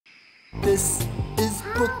This is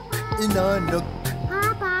Book in a Nook.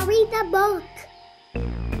 Papa, read the book.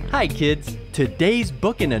 Hi kids, today's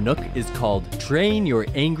book in a Nook is called Train Your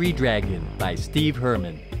Angry Dragon by Steve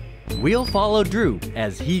Herman. We'll follow Drew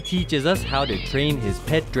as he teaches us how to train his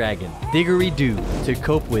pet dragon, Diggory Doo, to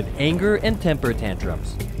cope with anger and temper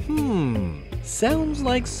tantrums. Sounds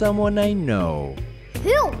like someone I know.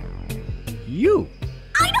 Who? You.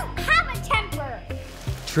 I don't have a temper.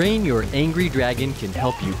 Train Your Angry Dragon can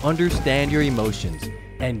help you understand your emotions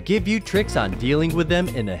and give you tricks on dealing with them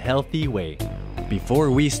in a healthy way. Before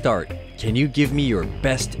we start, can you give me your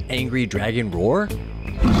best angry dragon roar?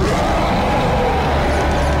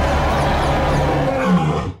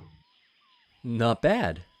 Not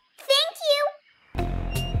bad. Thank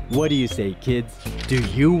you. What do you say, kids? Do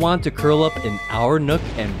you want to curl up in our Nook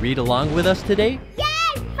and read along with us today?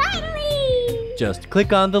 Yay, finally! Just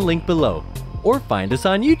click on the link below or find us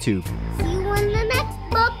on YouTube.